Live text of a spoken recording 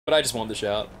But I just want the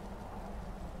shout.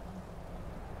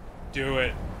 Do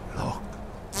it. Look.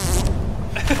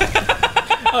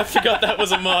 I forgot that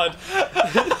was a mod.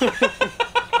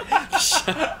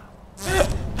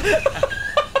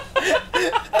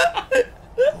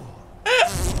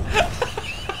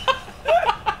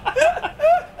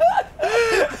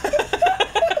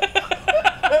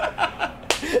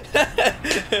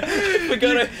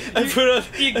 I put on.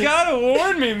 You gotta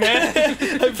warn me, man.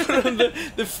 I put on the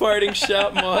farting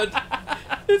shout mod.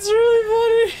 It's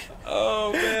really funny.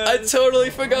 Oh man. I totally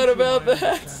forgot about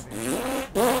that.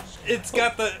 It's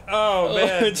got the. Oh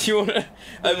man. Do you wanna?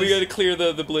 We gotta clear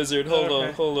the blizzard. Hold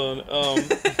on.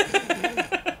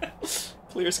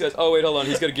 Clear skies. Oh wait, hold on.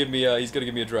 He's gonna give me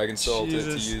a dragon soul to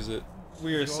use it.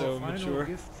 We are so mature.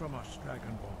 Gift from us,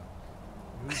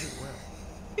 Dragonborn. Use it well.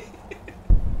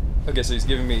 Okay, so he's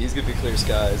giving me clear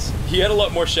skies. He had a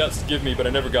lot more shouts to give me, but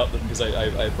I never got them because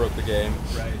I broke the game.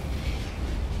 Right.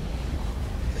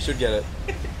 I should get it.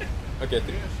 Okay.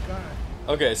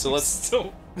 Okay, so let's.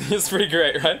 Still. It's pretty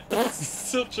great, right?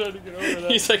 Still trying to get over that.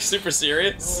 He's like super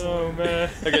serious. Oh man.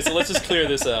 Okay, so let's just clear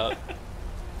this out.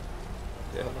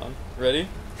 Okay, hold on. Ready?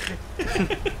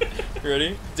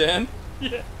 Ready? Dan?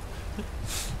 Yeah.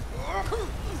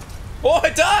 Oh,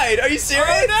 I died! Are you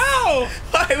serious? Oh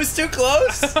no! I was too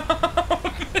close!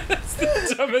 That's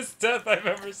the dumbest death I've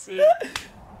ever seen.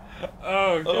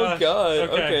 Oh god. Oh god.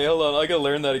 Okay, hold on. I gotta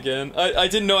learn that again. I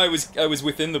didn't know I was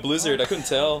within the blizzard. I couldn't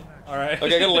tell. Alright.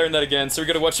 Okay, I gotta learn that again, so we're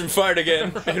gonna watch him fart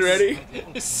again. Are you ready?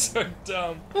 It's so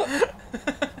dumb.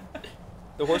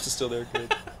 The horse is still there,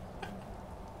 kid.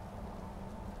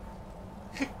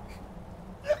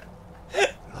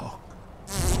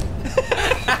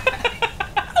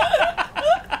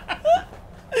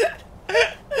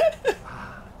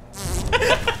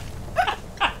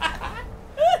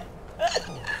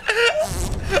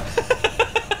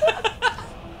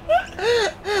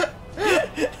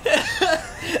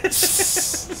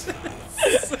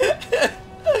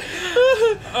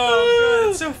 Oh god,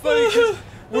 it's so funny because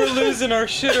we're losing our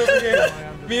shit over here.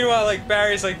 Meanwhile, like,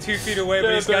 Barry's like 2 feet away,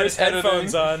 but he's got his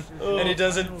headphones on, and he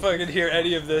doesn't fucking hear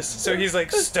any of this. So he's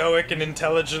like stoic and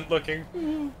intelligent looking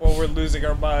while we're losing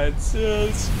our minds. Yeah,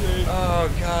 that's great.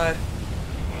 Oh god.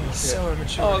 So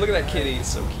immature. Oh, look at that kitty.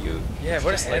 It's so cute. Yeah,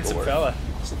 what a handsome fella.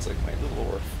 This looks like my little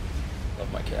orph.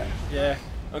 Love my cat. Yeah.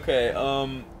 Okay,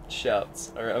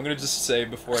 shouts. Alright, I'm gonna just say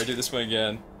before I do this one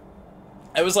again.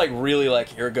 I was like really like,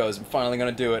 here it goes, I'm finally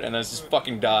gonna do it, and then I just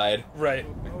fucking died. Right.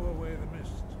 Blow away the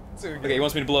mist. Okay, he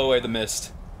wants me to blow away the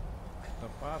mist. The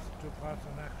path to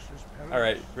Pathanax is perilous.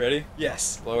 Alright, ready?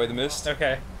 Yes. Blow away the mist?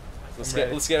 Okay.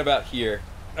 Let's get about here.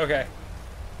 Okay.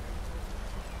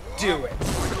 Do it.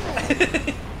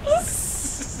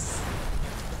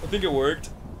 I think it worked.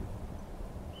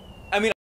 I mean